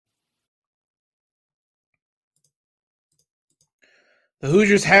The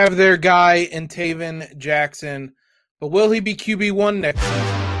Hoosiers have their guy in Taven Jackson, but will he be QB1 next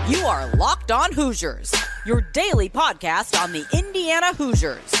season? You are Locked On Hoosiers, your daily podcast on the Indiana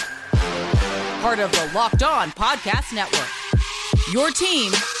Hoosiers. Part of the Locked On Podcast Network, your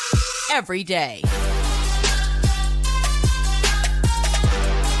team every day.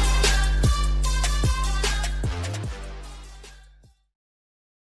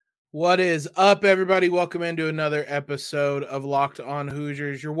 What is up, everybody? Welcome into another episode of Locked On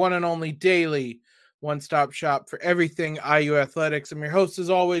Hoosiers, your one and only daily one-stop shop for everything IU athletics. I'm your host, as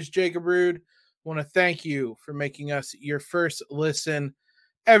always, Jacob Rude. I want to thank you for making us your first listen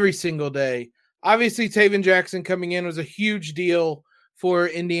every single day. Obviously, Taven Jackson coming in was a huge deal for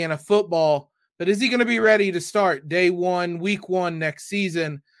Indiana football, but is he going to be ready to start day one, week one next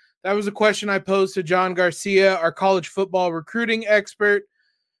season? That was a question I posed to John Garcia, our college football recruiting expert,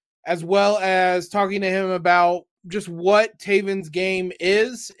 as well as talking to him about just what Taven's game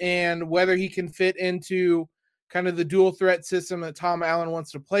is and whether he can fit into kind of the dual threat system that Tom Allen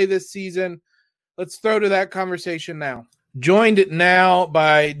wants to play this season. Let's throw to that conversation now. Joined now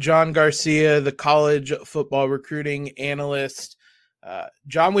by John Garcia, the college football recruiting analyst.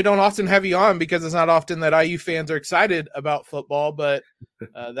 John, we don't often have you on because it's not often that IU fans are excited about football, but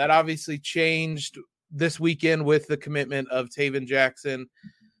that obviously changed this weekend with the commitment of Taven Jackson.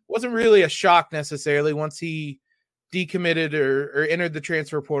 Wasn't really a shock necessarily once he decommitted or entered the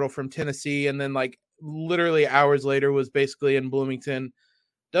transfer portal from Tennessee, and then like literally hours later was basically in Bloomington.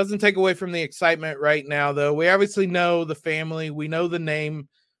 Doesn't take away from the excitement right now, though. We obviously know the family. We know the name.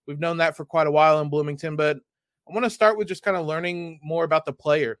 We've known that for quite a while in Bloomington, but I want to start with just kind of learning more about the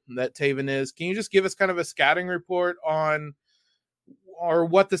player that Taven is. Can you just give us kind of a scouting report on or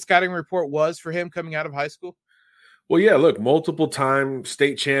what the scouting report was for him coming out of high school? Well, yeah, look, multiple-time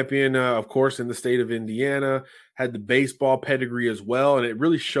state champion, of course, in the state of Indiana, had the baseball pedigree as well, and it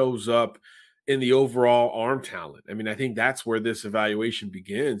really shows up in the overall arm talent. I mean, I think that's where this evaluation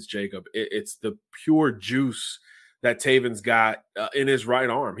begins, Jacob. It's the pure juice that Taven's got in his right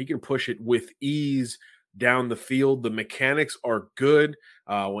arm. He can push it with ease down the field. The mechanics are good.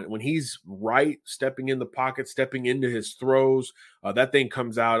 When he's right, stepping in the pocket, stepping into his throws, that thing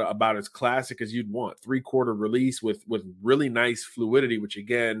comes out about as classic as you'd want. 3-quarter release with really nice fluidity, which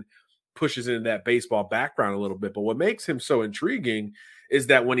again pushes into that baseball background a little bit. But what makes him so intriguing is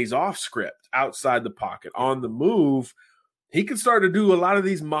that when he's off script, outside the pocket, on the move, he can start to do a lot of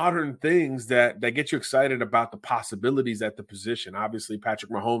these modern things that get you excited about the possibilities at the position. Obviously, Patrick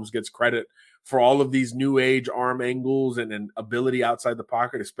Mahomes gets credit for all of these new age arm angles and ability outside the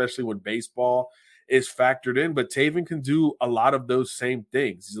pocket, especially when baseball is factored in. But Taven can do a lot of those same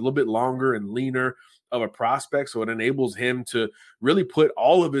things. He's a little bit longer and leaner of a prospect, so it enables him to really put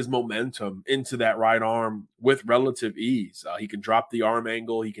all of his momentum into that right arm with relative ease. He can drop the arm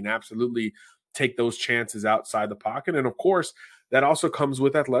angle. He can absolutely take those chances outside the pocket. And of course, that also comes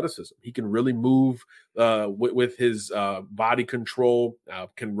with athleticism. He can really move with his body control,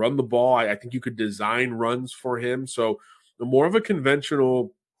 can run the ball. I think you could design runs for him. So more of a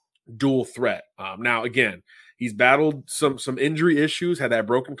conventional dual threat. Now, again, he's battled some injury issues, had that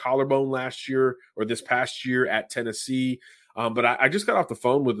broken collarbone last year or this past year at Tennessee. But I just got off the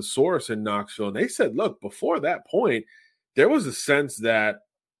phone with a source in Knoxville, and they said, look, before that point, there was a sense that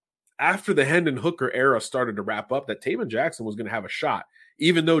after the Hendon Hooker era started to wrap up, that Taven Jackson was going to have a shot,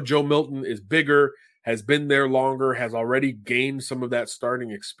 even though Joe Milton is bigger, has been there longer, has already gained some of that starting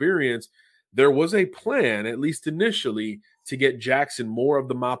experience. There was a plan, at least initially, to get Jackson more of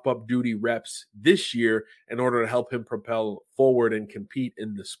the mop-up duty reps this year in order to help him propel forward and compete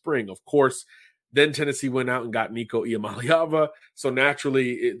in the spring. Of course, then Tennessee went out and got Nico Iamaleava. So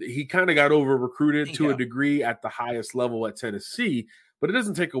naturally, he kind of got over-recruited to a degree at the highest level at Tennessee, but it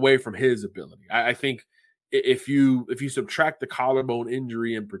doesn't take away from his ability. I think if you subtract the collarbone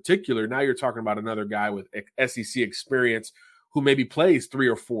injury in particular, now you're talking about another guy with SEC experience who maybe plays 3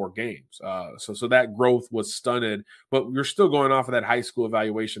 or 4 games. So that growth was stunted, but you're still going off of that high school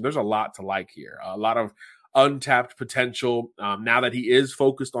evaluation. There's a lot to like here, a lot of untapped potential. Now that he is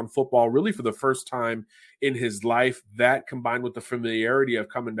focused on football really for the first time in his life, that combined with the familiarity of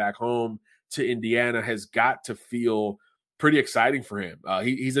coming back home to Indiana has got to feel pretty exciting for him.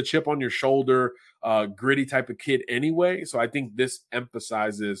 He's a chip on your shoulder, gritty type of kid anyway. So I think this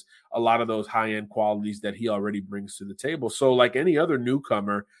emphasizes a lot of those high-end qualities that he already brings to the table. So like any other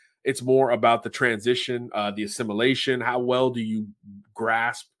newcomer, it's more about the transition, the assimilation. How well do you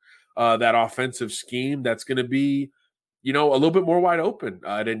grasp that offensive scheme that's going to be, a little bit more wide open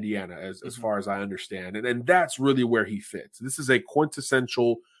at Indiana as far as I understand. And that's really where he fits. This is a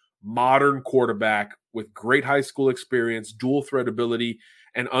quintessential modern quarterback with great high school experience, dual threat ability,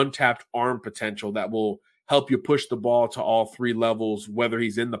 and untapped arm potential that will help you push the ball to all three levels, whether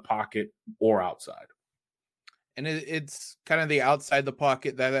he's in the pocket or outside. And it's kind of the outside the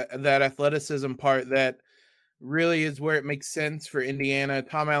pocket, that athleticism part that really is where it makes sense for Indiana.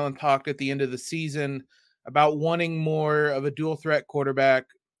 Tom Allen talked at the end of the season about wanting more of a dual threat quarterback,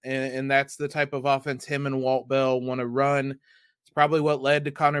 and that's the type of offense him and Walt Bell want to run. It's probably what led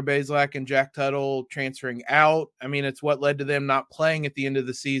to Connor Bazelak and Jack Tuttle transferring out. I mean, it's what led to them not playing at the end of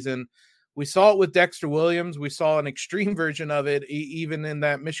the season. We saw it with Dexter Williams. We saw an extreme version of it even in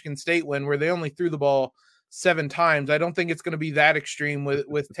that Michigan State win where they only threw the ball 7 times. I don't think it's going to be that extreme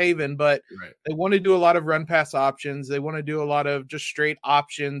with Taven, but right. They want to do a lot of run pass options. They want to do a lot of just straight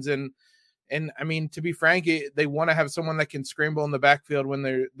options. And I mean, to be frank, they want to have someone that can scramble in the backfield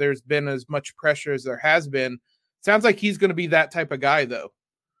when there's been as much pressure as there has been. Sounds like he's going to be that type of guy, though.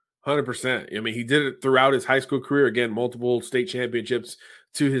 100%. I mean, he did it throughout his high school career. Again, multiple state championships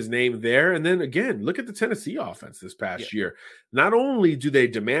to his name there. And then again, look at the Tennessee offense this past year. Not only do they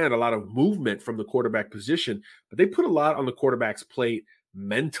demand a lot of movement from the quarterback position, but they put a lot on the quarterback's plate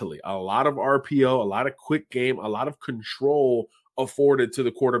mentally. A lot of RPO, a lot of quick game, a lot of control afforded to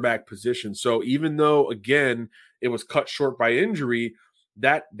the quarterback position. So even though, again, it was cut short by injury,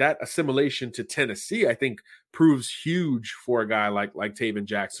 that assimilation to Tennessee, I think, proves huge for a guy like Taven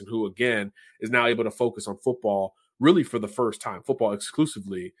Jackson, who, again, is now able to focus on football really for the first time, football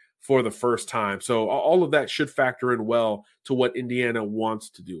exclusively for the first time. So all of that should factor in well to what Indiana wants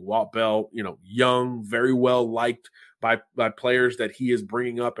to do. Walt Bell, young, very well liked by players that he is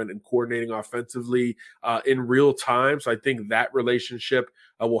bringing up and coordinating offensively in real time. So I think that relationship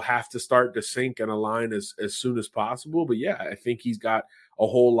will have to start to sync and align as soon as possible. But yeah, I think he's got a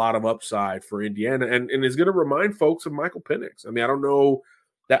whole lot of upside for Indiana and is going to remind folks of Michael Penix. I mean, I don't know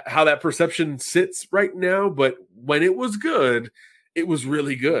how that perception sits right now, but when it was good, it was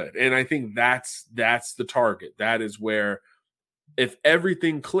really good. And I think that's the target. That is where, if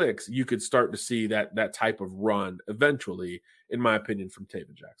everything clicks, you could start to see that type of run eventually, in my opinion, from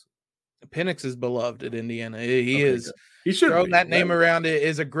Taven Jackson. Penix is beloved at Indiana. He should throw that name around. It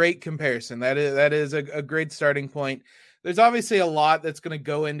is a great comparison. That is a great starting point. There's obviously a lot that's going to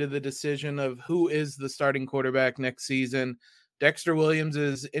go into the decision of who is the starting quarterback next season. Dexter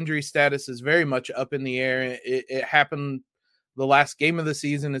Williams' injury status is very much up in the air. It happened the last game of the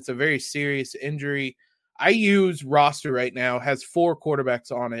season. It's a very serious injury. IU's roster right now has 4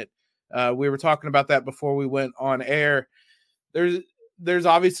 quarterbacks on it. We were talking about that before we went on air. There's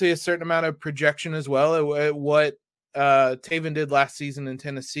obviously a certain amount of projection as well at what Taven did last season in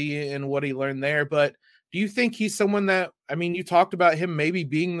Tennessee and what he learned there. But do you think he's someone that, I mean, you talked about him maybe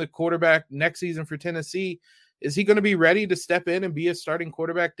being the quarterback next season for Tennessee. Is he going to be ready to step in and be a starting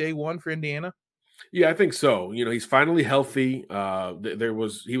quarterback day one for Indiana? Yeah, I think so. He's finally healthy.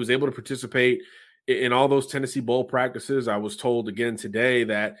 He was able to participate in all those Tennessee Bowl practices. I was told again today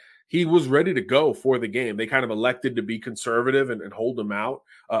that he was ready to go for the game. They kind of elected to be conservative and hold him out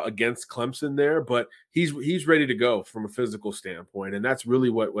against Clemson there, but he's ready to go from a physical standpoint. And that's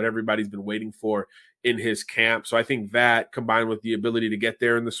really what everybody's been waiting for in his camp. So I think that, combined with the ability to get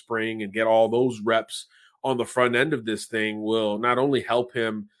there in the spring and get all those reps on the front end of this thing, will not only help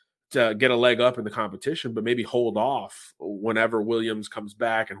him to get a leg up in the competition, but maybe hold off whenever Williams comes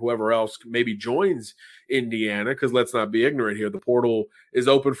back and whoever else maybe joins Indiana. Because let's not be ignorant here, the portal is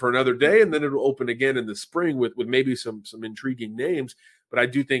open for another day, and then it'll open again in the spring with maybe some intriguing names. But I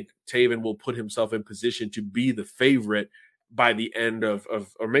do think Taven will put himself in position to be the favorite by the end of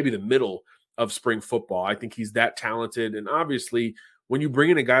or maybe the middle of spring football. I think he's that talented. And obviously, when you bring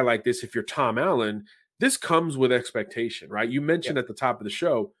in a guy like this, if you're Tom Allen, this comes with expectation, right? You mentioned at the top of the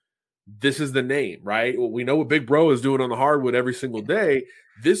show, this is the name, right? Well, we know what Big Bro is doing on the hardwood every single day.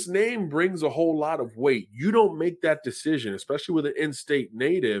 This name brings a whole lot of weight. You don't make that decision, especially with an in-state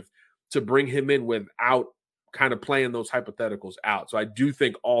native, to bring him in without kind of playing those hypotheticals out. So I do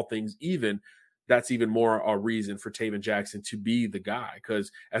think, all things even, that's even more a reason for Taven Jackson to be the guy.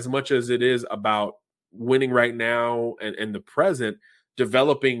 Because as much as it is about winning right now and the present,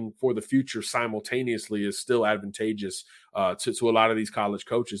 developing for the future simultaneously is still advantageous to a lot of these college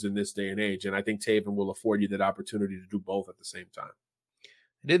coaches in this day and age. And I think Taven will afford you that opportunity to do both at the same time.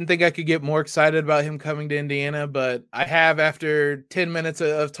 I didn't think I could get more excited about him coming to Indiana, but I have after 10 minutes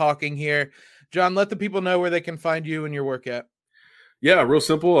of talking here. John, let the people know where they can find you and your work at. Yeah, real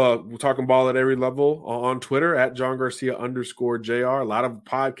simple. We're talking ball at every level on Twitter at John Garcia_JR. A lot of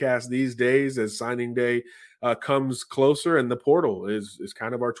podcasts these days as signing day comes closer, and the portal is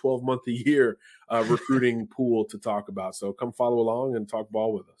kind of our 12-month a year recruiting pool to talk about. So come follow along and talk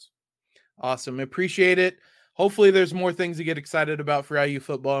ball with us. Awesome. Appreciate it. Hopefully there's more things to get excited about for IU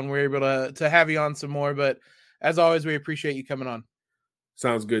football and we're able to have you on some more. But as always, we appreciate you coming on.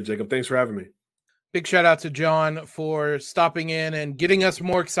 Sounds good, Jacob. Thanks for having me. Big shout out to John for stopping in and getting us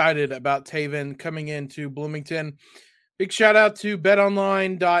more excited about Taven coming into Bloomington. Big shout out to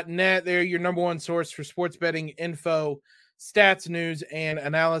betonline.net. They're your number one source for sports betting info, stats, news, and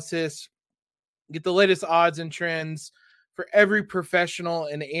analysis. Get the latest odds and trends for every professional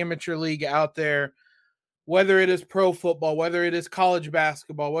and amateur league out there, whether it is pro football, whether it is college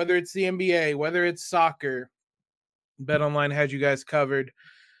basketball, whether it's the NBA, whether it's soccer. BetOnline has you guys covered.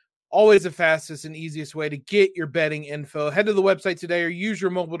 Always the fastest and easiest way to get your betting info. Head to the website today or use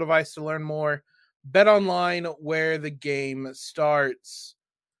your mobile device to learn more. BetOnline, where the game starts.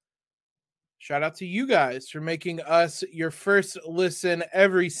 Shout out to you guys for making us your first listen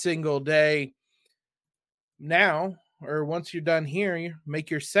every single day. Now, or once you're done here, you make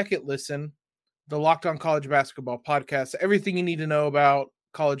your second listen, the Locked On College Basketball podcast. Everything you need to know about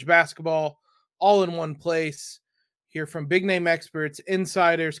college basketball, all in one place. Hear from big name experts,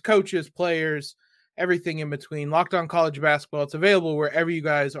 insiders, coaches, players, everything in between. Locked On College Basketball. It's available wherever you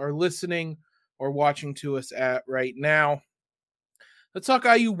guys are listening or watching to us at right now. Let's talk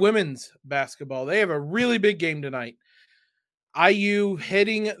IU women's basketball. They have a really big game tonight. IU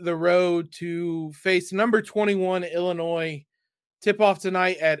heading the road to face number 21 Illinois. Tip-off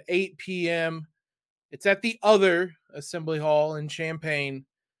tonight at 8 p.m. It's at the other Assembly Hall in Champaign.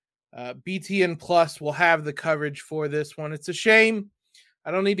 BTN Plus will have the coverage for this one. It's a shame.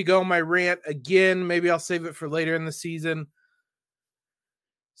 I don't need to go on my rant again. Maybe I'll save it for later in the season.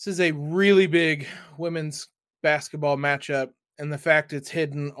 This is a really big women's basketball matchup, and the fact it's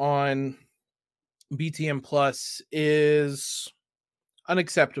hidden on BTN Plus is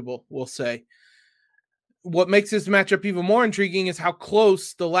unacceptable, we'll say. What makes this matchup even more intriguing is how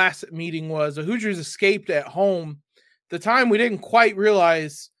close the last meeting was. The Hoosiers escaped at home. At the time, we didn't quite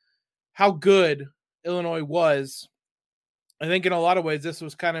realize how good Illinois was. I think in a lot of ways, this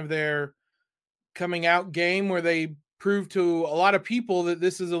was kind of their coming out game where they proved to a lot of people that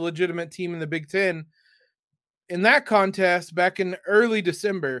this is a legitimate team in the Big Ten. In that contest, back in early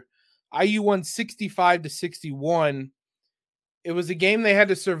December, IU won 65-61. It was a game they had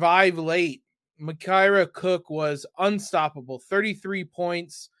to survive late. Makira Cook was unstoppable. 33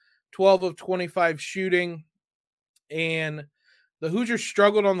 points, 12 of 25 shooting. And the Hoosiers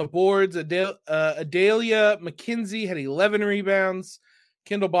struggled on the boards. Adalia McKenzie had 11 rebounds.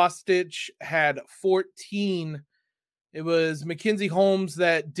 Kendall Bostich had 14. It was Mackenzie Holmes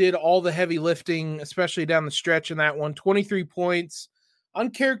that did all the heavy lifting, especially down the stretch in that one. 23 points.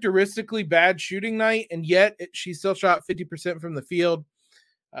 Uncharacteristically bad shooting night, and yet she still shot 50% from the field.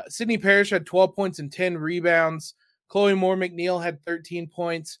 Sydney Parrish had 12 points and 10 rebounds. Chloe Moore McNeil had 13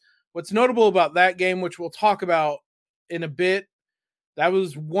 points. What's notable about that game, which we'll talk about in a bit, that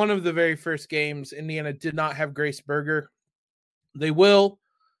was one of the very first games Indiana did not have Grace Berger. They will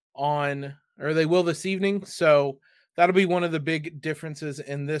this evening, so that'll be one of the big differences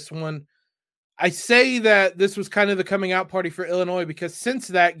in this one. I say that this was kind of the coming out party for Illinois because since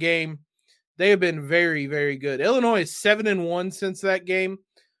that game, they have been very, very good. Illinois is 7-1 since that game.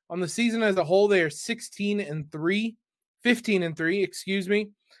 On the season as a whole, they are 15-3, excuse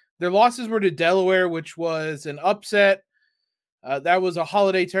me. Their losses were to Delaware, which was an upset. That was a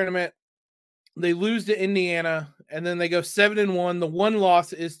holiday tournament. They lose to Indiana, and then they go 7-1. The one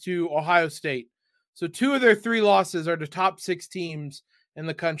loss is to Ohio State. So 2 of their 3 losses are to top 6 teams in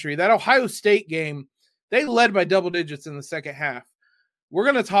the country. That Ohio State game, they led by double digits in the second half. We're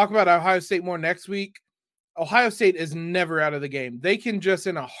going to talk about Ohio State more next week. Ohio State is never out of the game. They can just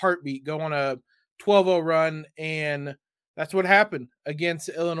in a heartbeat go on a 12-0 run, and that's what happened against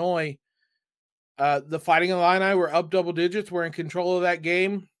Illinois. The Fighting Illini were up double digits. We're in control of that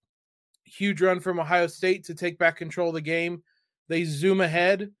game. Huge run from Ohio State to take back control of the game. They zoom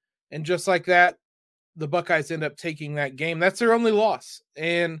ahead, and just like that, the Buckeyes end up taking that game. That's their only loss,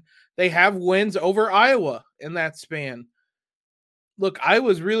 and they have wins over Iowa in that span. Look,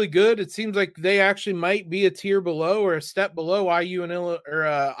 Iowa's really good. It seems like they actually might be a tier below or a step below IU and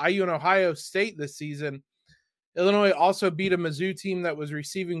Ohio State this season. Illinois also beat a Mizzou team that was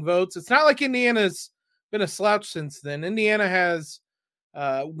receiving votes. It's not like Indiana's been a slouch since then. Indiana has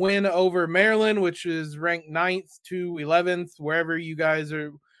win over Maryland, which is ranked 9th to 11th, wherever you guys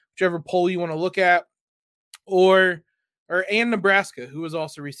are, whichever poll you want to look at, and Nebraska, who was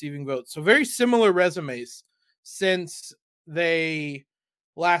also receiving votes. So very similar resumes since they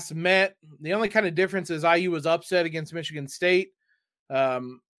last met. The only kind of difference is IU was upset against Michigan State,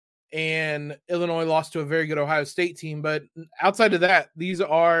 and Illinois lost to a very good Ohio State team. But outside of that, these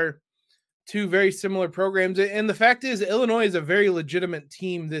are two very similar programs. And the fact is, Illinois is a very legitimate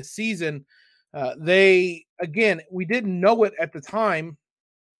team this season. We didn't know it at the time.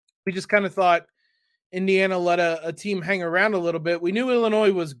 We just kind of thought Indiana let a team hang around a little bit. We knew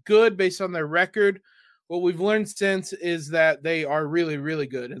Illinois was good based on their record. What we've learned since is that they are really, really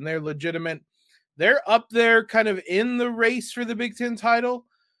good and they're legitimate. They're up there kind of in the race for the Big Ten title.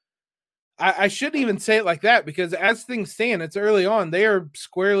 I shouldn't even say it like that because as things stand, it's early on. They are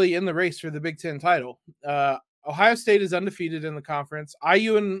squarely in the race for the Big Ten title. Ohio State is undefeated in the conference.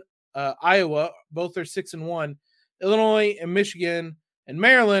 IU and Iowa both are 6-1. Illinois and Michigan and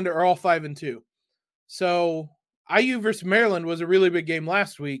Maryland are all 5-2. So IU versus Maryland was a really big game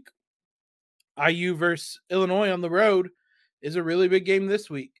last week. IU versus Illinois on the road is a really big game this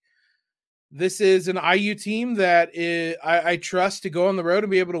week. This is an IU team that I trust to go on the road and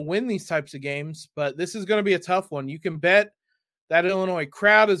be able to win these types of games, but this is going to be a tough one. You can bet that Illinois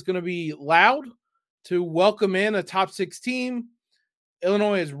crowd is going to be loud to welcome in a top 6 team.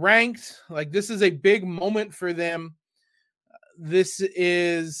 Illinois is ranked. Like, this is a big moment for them. This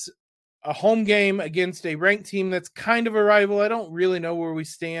is a home game against a ranked team that's kind of a rival. I don't really know where we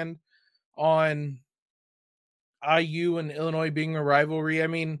stand on IU and Illinois being a rivalry. I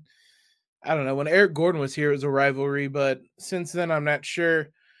mean, I don't know. When Eric Gordon was here, it was a rivalry, but since then, I'm not sure.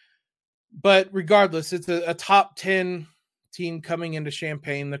 But regardless, it's a top 10 team coming into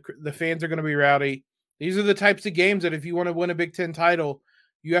Champaign. The fans are going to be rowdy. These are the types of games that if you want to win a Big Ten title,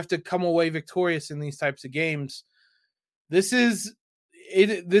 you have to come away victorious in these types of games. This is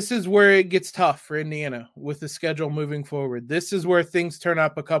where it gets tough for Indiana with the schedule moving forward. This is where things turn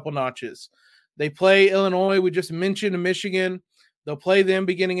up a couple notches. They play Illinois. We just mentioned Michigan. They'll play them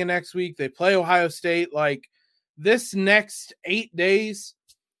beginning of next week. They play Ohio State. Like, this next 8 days,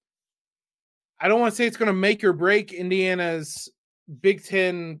 I don't want to say it's going to make or break Indiana's Big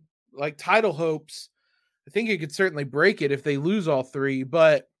Ten title hopes. I think it could certainly break it if they lose all 3,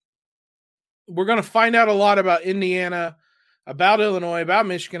 but we're going to find out a lot about Indiana, about Illinois, about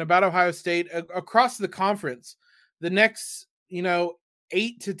Michigan, about Ohio State across the conference. The next,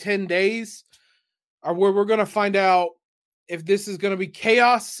 8 to 10 days are where we're going to find out if this is going to be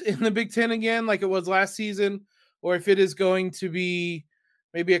chaos in the Big Ten again, like it was last season, or if it is going to be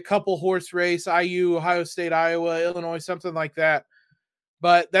maybe a couple horse race, IU, Ohio State, Iowa, Illinois, something like that.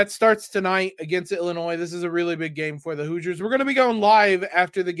 But that starts tonight against Illinois. This is a really big game for the Hoosiers. We're going to be going live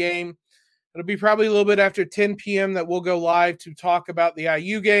after the game. It'll be probably a little bit after 10 p.m. that we'll go live to talk about the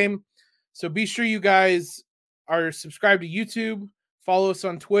IU game. So be sure you guys are subscribed to YouTube, follow us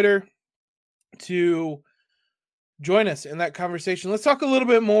on Twitter to join us in that conversation. Let's talk a little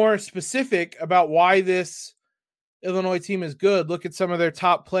bit more specific about why this Illinois team is good. Look at some of their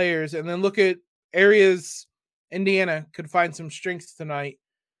top players and then look at areas Indiana could find some strengths tonight.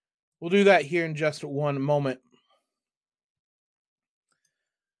 We'll do that here in just one moment.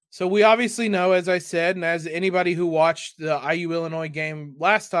 So we obviously know, as I said, and as anybody who watched the IU-Illinois game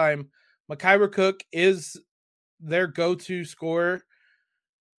last time, Makira Cook is their go-to scorer.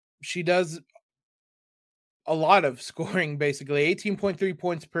 She does a lot of scoring, basically. 18.3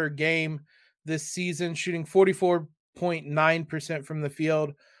 points per game this season, shooting 44.9% from the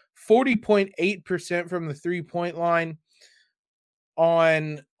field, 40.8% from the three-point line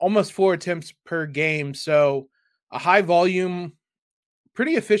on almost 4 attempts per game. So a high volume,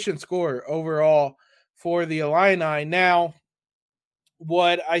 pretty efficient score overall for the Illini. Now,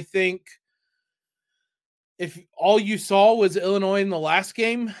 what I think, if all you saw was Illinois in the last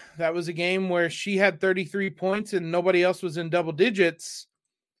game, that was a game where she had 33 points and nobody else was in double digits.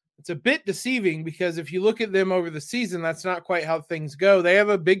 It's a bit deceiving because if you look at them over the season, that's not quite how things go. They have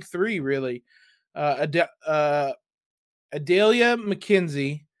a big 3, really. Adalia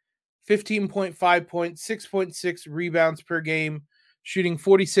McKenzie, 15.5 points, 6.6 rebounds per game, shooting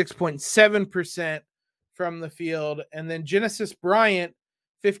 46.7% from the field. And then Genesis Bryant,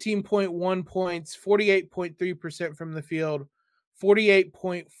 15.1 points, 48.3% from the field,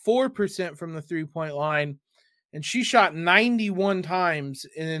 48.4% from the three-point line. And she shot 91 times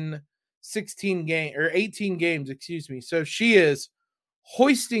in 18 games, excuse me. So she is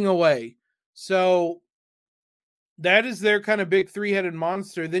hoisting away. So that is their kind of big 3-headed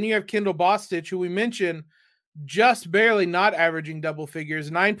monster. Then you have Kendall Bostich, who we mentioned, just barely not averaging double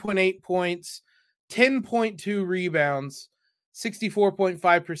figures, 9.8 points, 10.2 rebounds,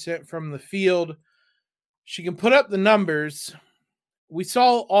 64.5% from the field. She can put up the numbers. We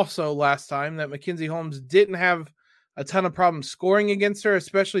saw also last time that Mackenzie Holmes didn't have a ton of problems scoring against her,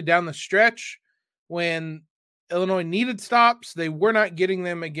 especially down the stretch when Illinois needed stops. They were not getting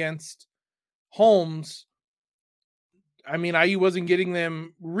them against Holmes. I mean, IU wasn't getting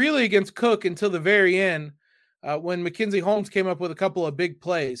them really against Cook until the very end when Mackenzie Holmes came up with a couple of big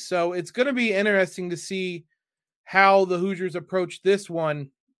plays. So it's going to be interesting to see how the Hoosiers approach this one.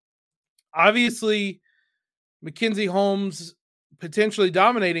 Obviously, Mackenzie Holmes potentially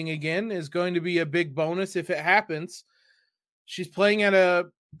dominating again is going to be a big bonus if it happens. She's playing at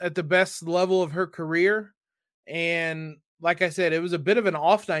the best level of her career. And like I said, it was a bit of an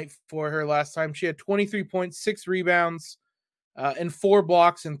off night for her last time. She had 23.6 rebounds and 4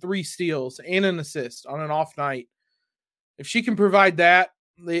 blocks and 3 steals and an assist on an off night. If she can provide that,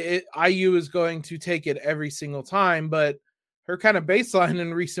 IU is going to take it every single time, but her kind of baseline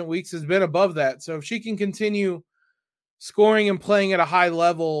in recent weeks has been above that. So if she can continue scoring and playing at a high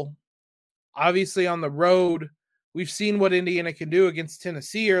level, obviously on the road, we've seen what Indiana can do against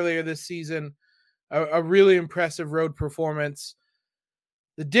Tennessee earlier this season, a really impressive road performance.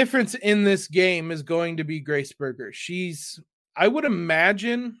 The difference in this game is going to be Grace Berger. I would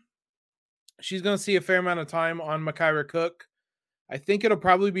imagine she's going to see a fair amount of time on Makira Cook. I think it'll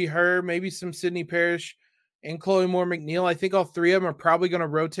probably be her, maybe some Sydney Parrish and Chloe Moore McNeil. I think all three of them are probably going to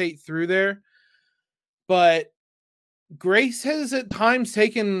rotate through there. But Grace has at times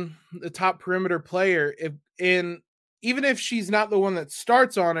taken the top perimeter player. Even if she's not the one that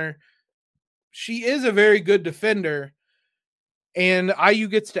starts on her, she is a very good defender. And IU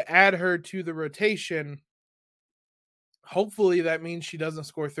gets to add her to the rotation. Hopefully that means she doesn't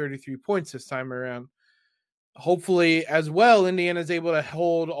score 33 points this time around. Hopefully as well, Indiana is able to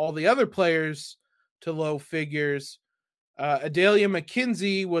hold all the other players to low figures. Adalia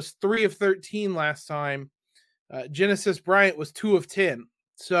McKenzie was 3 of 13 last time. Genesis Bryant was 2 of 10.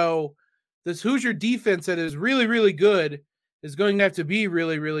 So this Hoosier defense that is really, really good is going to have to be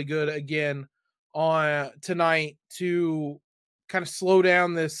really, really good again on tonight to kind of slow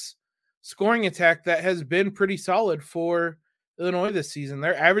down this scoring attack that has been pretty solid for Illinois this season.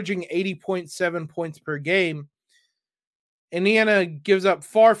 They're averaging 80.7 points per game. Indiana gives up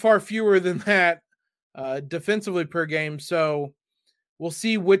far, far fewer than that defensively per game. So we'll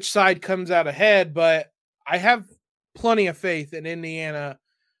see which side comes out ahead, but I have plenty of faith in Indiana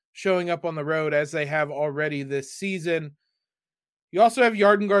showing up on the road as they have already this season. You also have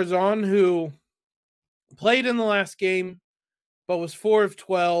Yarden Garzon, who played in the last game, but was 4 of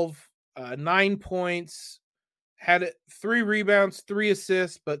 12, 9 points, had 3 rebounds, 3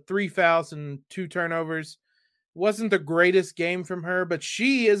 assists, but 3 fouls and 2 turnovers. Wasn't the greatest game from her, but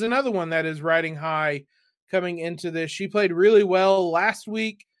she is another one that is riding high coming into this. She played really well last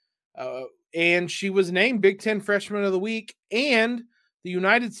week, and she was named Big Ten Freshman of the Week and the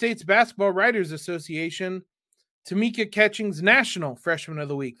United States Basketball Writers Association Tamika Catchings National Freshman of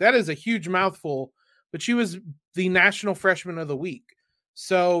the Week. That is a huge mouthful, but she was the National Freshman of the Week.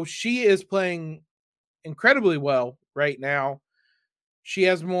 So she is playing incredibly well right now. She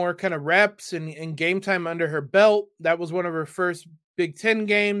has more kind of reps and game time under her belt. That was one of her first Big Ten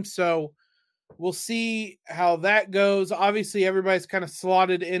games. So we'll see how that goes. Obviously, everybody's kind of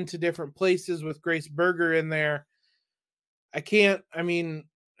slotted into different places with Grace Berger in there. I can't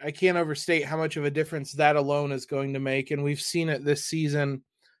overstate how much of a difference that alone is going to make. And we've seen it this season,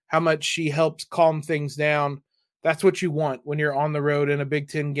 how much she helps calm things down. That's what you want when you're on the road in a Big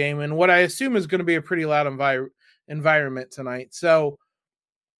Ten game. And what I assume is going to be a pretty loud environment tonight. So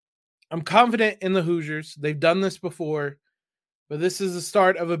I'm confident in the Hoosiers. They've done this before, but this is the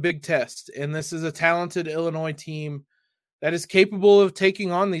start of a big test. And this is a talented Illinois team that is capable of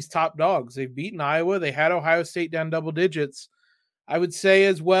taking on these top dogs. They've beaten Iowa. They had Ohio State down double digits. I would say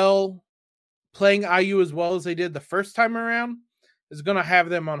as well, playing IU as well as they did the first time around is going to have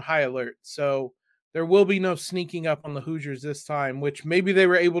them on high alert. So there will be no sneaking up on the Hoosiers this time, which maybe they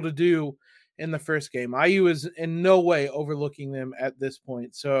were able to do in the first game. IU is in no way overlooking them at this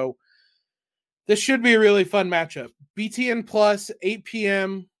point. So this should be a really fun matchup. BTN Plus, 8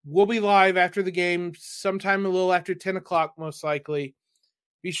 p.m. We'll be live after the game, sometime a little after 10 o'clock, most likely.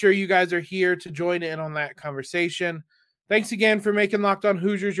 Be sure you guys are here to join in on that conversation. Thanks again for making Locked On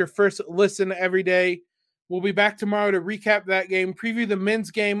Hoosiers your first listen every day. We'll be back tomorrow to recap that game, preview the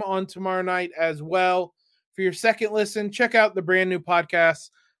men's game on tomorrow night as well. For your second listen, check out the brand new podcast,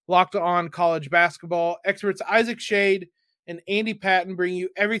 Locked On College Basketball. Experts Isaac Shade and Andy Patton bring you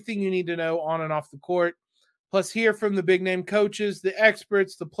everything you need to know on and off the court. Plus, hear from the big name coaches, the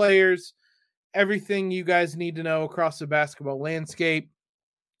experts, the players, everything you guys need to know across the basketball landscape.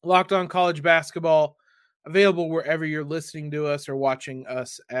 Locked On College Basketball, available wherever you're listening to us or watching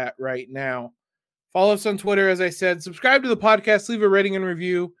us at right now. Follow us on Twitter, as I said. Subscribe to the podcast. Leave a rating and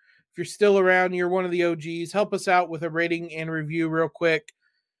review. If you're still around, you're one of the OGs. Help us out with a rating and review real quick.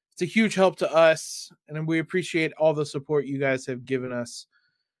 It's a huge help to us, and we appreciate all the support you guys have given us.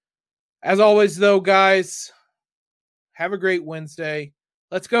 As always, though, guys, have a great Wednesday.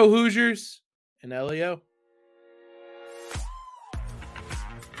 Let's go, Hoosiers and LEO.